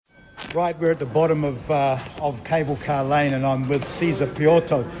Right, we're at the bottom of Cable Car Lane, and I'm with Cesar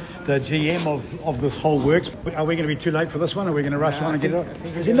Piotto, the GM of this whole works. Are we going to be too late for this one? Are we going to rush on and get it on?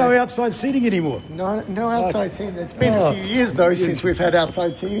 Is there no outside seating anymore? No outside seating. It's been a few years, though, since we've had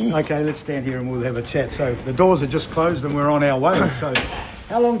outside seating. Okay, let's stand here and we'll have a chat. So the doors are just closed and we're on our way. So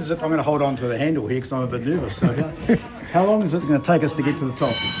how long does it... I'm going to hold on to the handle here because I'm a bit nervous. So how long is it going to take us to get to the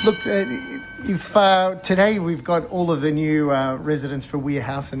top? Look, today we've got all of the new residents for Weir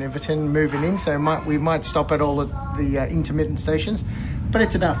House and Everton moving in, so we might stop at all of the intermittent stations, but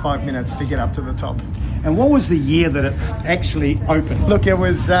it's about 5 minutes to get up to the top. And what was the year that it actually opened? Look, it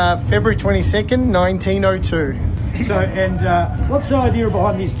was February 22nd, 1902. So, and what's the idea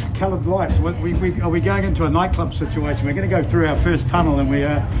behind these coloured lights? Are we going into a nightclub situation? We're going to go through our first tunnel and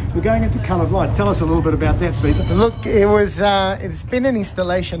we're going into coloured lights. Tell us a little bit about that, Cesar. Look, it's been an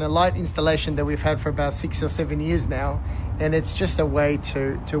installation, a light installation that we've had for about 6 or 7 years now, and it's just a way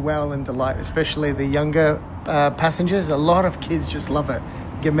to wow and delight, especially the younger passengers. A lot of kids just love it,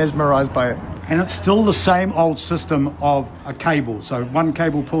 get mesmerised by it. And it's still the same old system of a cable. So one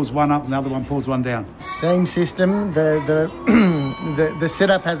cable pulls one up and the other one pulls one down. Same system. The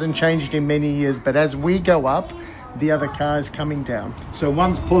setup hasn't changed in many years, but as we go up, the other car is coming down. So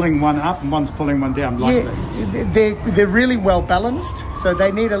one's pulling one up and one's pulling one down. They're really well balanced. So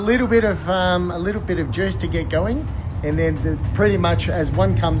they need a little bit of juice to get going, and then pretty much as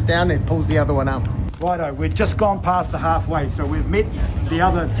one comes down, it pulls the other one up. Righto, we've just gone past the halfway, so we've met the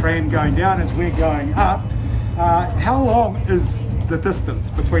other tram going down as we're going up. How long is the distance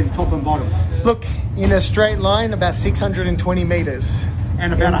between top and bottom? Look, in a straight line, about 620 metres.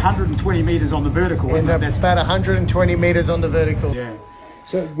 And about 120 metres on the vertical, isn't it? About 120 metres on the vertical. Yeah.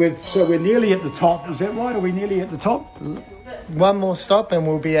 So we're nearly at the top, is that right? Are we nearly at the top? One more stop and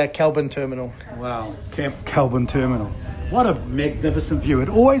we'll be at Kelburn Terminal. Wow, Kelburn Terminal. What a magnificent view. It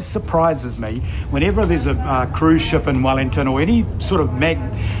always surprises me whenever there's a cruise ship in Wellington or any sort of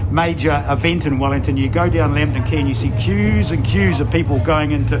major event in Wellington. You go down Lambton Quay and you see queues and queues of people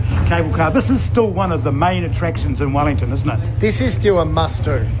going into cable car. This is still one of the main attractions in Wellington, isn't it? This is still a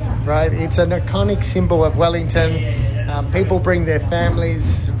must-do, right? It's an iconic symbol of Wellington. People bring their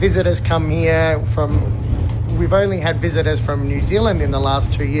families. Visitors come here We've only had visitors from New Zealand in the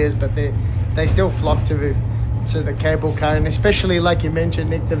last 2 years, but they still flock to the cable car, and especially like you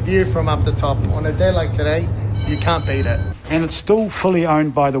mentioned, Nick, the view from up the top on a day like today, you can't beat it. And it's still fully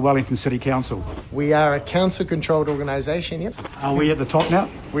owned by the Wellington City Council. We are a council controlled organisation. Yep. Are we at the top now?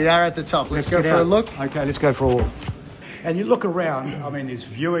 We are at the top. Let's go for a look. Okay, let's go for a walk. And you look around, I mean, there's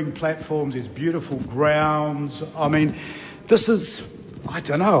viewing platforms, there's beautiful grounds. I mean, this is, I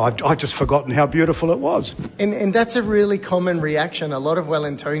don't know, I've just forgotten how beautiful it was. And that's a really common reaction. A lot of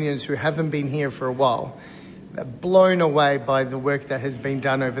Wellingtonians who haven't been here for a while are blown away by the work that has been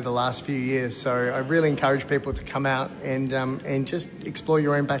done over the last few years. So I really encourage people to come out and just explore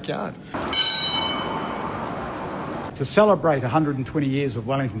your own backyard. To celebrate 120 years of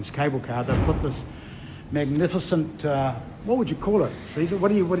Wellington's cable car, they've put this magnificent, what would you call it, Cesar? What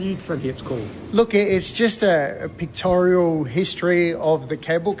do you think it's called? Look, it's just a pictorial history of the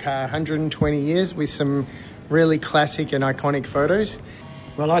cable car, 120 years, with some really classic and iconic photos.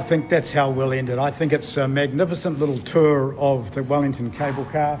 Well, I think that's how we'll end it. I think it's a magnificent little tour of the Wellington cable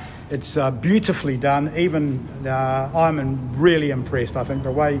car. It's beautifully done. Even I'm really impressed. I think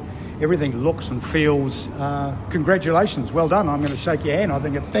the way everything looks and feels. Congratulations, well done. I'm going to shake your hand. I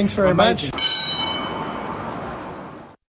think it's Thanks very amazing. much.